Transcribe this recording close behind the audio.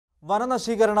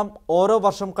വനനശീകരണം ഓരോ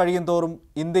വർഷം കഴിയുന്തോറും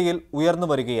ഇന്ത്യയിൽ ഉയർന്നു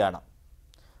വരികയാണ്.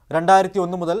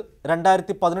 2001 മുതൽ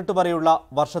 2018 വരെയുള്ള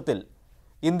വർഷത്തിൽ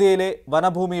ഇന്ത്യയിലെ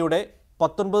വനഭൂമിയുടെ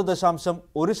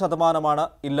 19.1%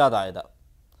 ഇല്ലാതായത്.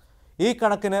 ഈ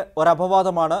കണക്കിന്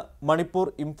ഒരപവാദമാണ് മണിപ്പൂർ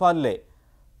ഇംഫാലിലെ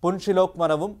പുൻഷിലോക്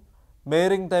വനവും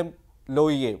മോയിറാങ്തേം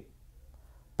ലോയിയയും.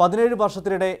 17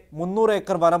 വർഷത്തിനിടെ 300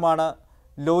 ഏക്കർ വനമാണ്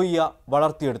ലോയിയ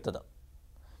വളർത്തിയെടുത്തത്.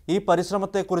 ഈ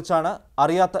പരിശ്രമത്തെക്കുറിച്ചാണ്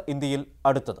അറിയാത്ത ഇന്ത്യയിൽ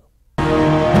അടുത്തത്.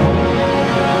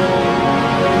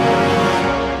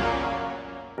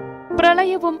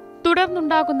 പ്രളയവും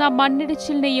തുടർന്നുണ്ടാകുന്ന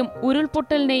മണ്ണിടിച്ചിലിനെയും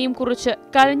ഉരുൾപൊട്ടലിനെയും കുറിച്ച്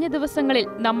കഴിഞ്ഞ ദിവസങ്ങളിൽ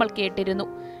നമ്മൾ കേട്ടിരുന്നു.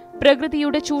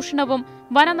 പ്രകൃതിയുടെ ചൂഷണവും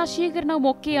വനനശീകരണവും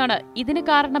ഒക്കെയാണ് ഇതിന്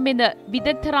കാരണമെന്ന്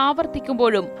വിദഗ്ധർ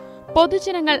ആവർത്തിക്കുമ്പോഴും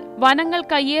പൊതുജനങ്ങൾ വനങ്ങൾ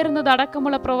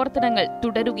കയ്യേറുന്നതടക്കമുള്ള പ്രവർത്തനങ്ങൾ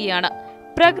തുടരുകയാണ്.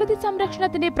 പ്രകൃതി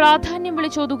സംരക്ഷണത്തിന്റെ പ്രാധാന്യം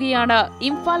വിളിച്ചോതുകയാണ്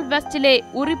ഇംഫാൽ വെസ്റ്റിലെ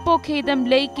ഓഖലയ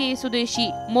ലേക്ക് സ്വദേശി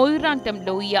മോയിറാങ്തേം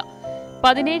ലോയിയ.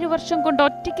 17 വർഷം കൊണ്ട്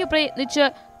ഒറ്റയ്ക്ക് പ്രയത്നിച്ച്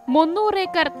 300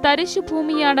 ഏക്കർ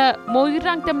തരിശുഭൂമിയാണ്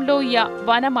മോയിറാങ്തേം ലോയിയ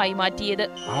വനമായി മാറ്റിയത്.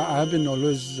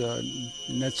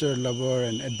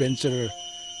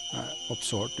 Of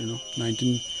sort,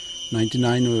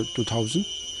 1999 or 2000.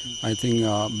 I think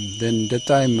then that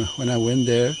time when I went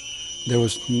there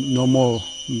was no more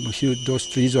huge, those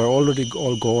trees are already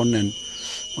all gone and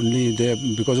only there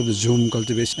because of the zoom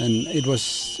cultivation, and it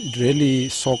really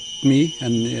shocked me,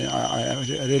 and I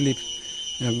really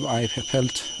I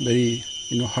felt very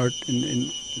hurt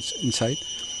inside.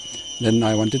 Then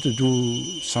I wanted to do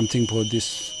something for this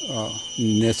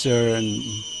nature and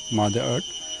Mother Earth.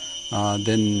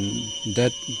 Then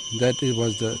that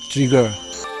was the trigger.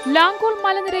 ലാംഗോൾ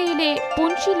മലനിരയിലെ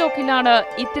പുൻഷിലോക്കിലാണ്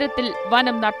ഇത്തരത്തിൽ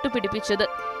വനം നട്ടുപിടിപ്പിച്ചത്.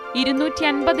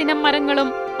 250 ഇനം മരങ്ങളും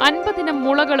 50 ഇനം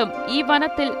മുളകളും ഈ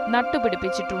വനത്തിൽ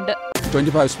നട്ടുപിടിപ്പിച്ചിട്ടുണ്ട്.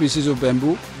 25 species of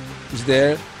bamboo is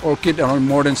there. Orchid, around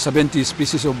more than 70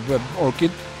 species of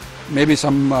orchid. Maybe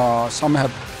some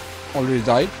have already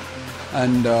died,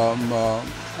 and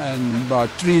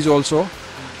trees also.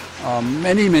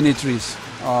 Many trees.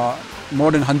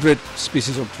 More than 100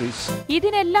 species of trees.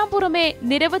 ഇതിനെല്ലാം പുറമെ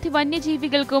നിരവധി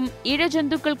വന്യജീവികൾക്കും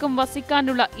ഇഴജന്തുക്കൾക്കും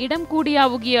വസിക്കാനുള്ള ഇടം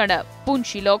കൂടിയാവുകയാണ്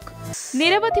പുൻഷിലോക്.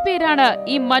 നിരവധി പേരാണ്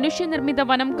ഈ മനുഷ്യനിർമ്മിത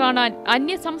വനം കാണാൻ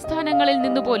അന്യ സംസ്ഥാനങ്ങളിൽ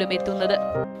നിന്നുപോലും എത്തുന്നത്.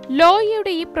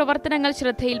 ലോയിയുടെ ഈ പ്രവർത്തനങ്ങൾ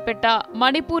ശ്രദ്ധയിൽപ്പെട്ട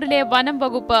മണിപ്പൂരിലെ വനം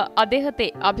വകുപ്പ് അദ്ദേഹത്തെ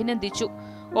അഭിനന്ദിച്ചു.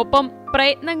 ഒപ്പം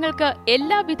പ്രയത്നങ്ങൾക്ക്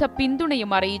എല്ലാവിധ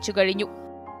പിന്തുണയും അറിയിച്ചു കഴിഞ്ഞു.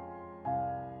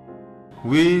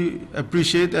 We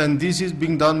appreciate, and this is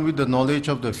being done with the knowledge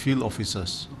of the field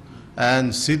officers, and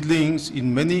seedlings in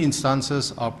many instances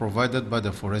are provided by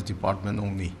the forest department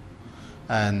only,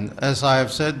 and as I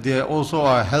have said, they also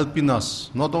are helping us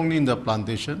not only in the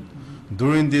plantation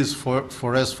during these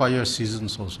forest fire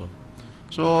seasons also.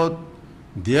 So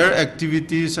their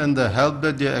activities and the help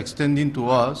that they are extending to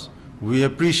us, we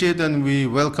appreciate, and we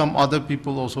welcome other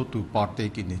people also to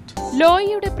partake in it.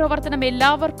 ലോയിയുടെ പ്രവർത്തനം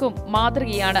എല്ലാവർക്കും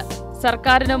മാതൃകയാണ്,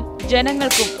 സർക്കാരിനും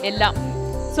ജനങ്ങൾക്കും എല്ലാം.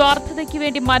 സ്വാർത്ഥതയ്ക്ക്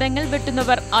വേണ്ടി മരങ്ങൾ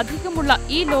വെട്ടുന്നവർ അധികമുള്ള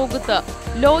ഈ ലോകത്ത്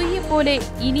ലോയിയെ പോലെ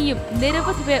ഇനിയും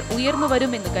നിരവധി പേർ ഉയർന്നു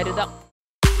വരുമെന്ന് കരുതാം.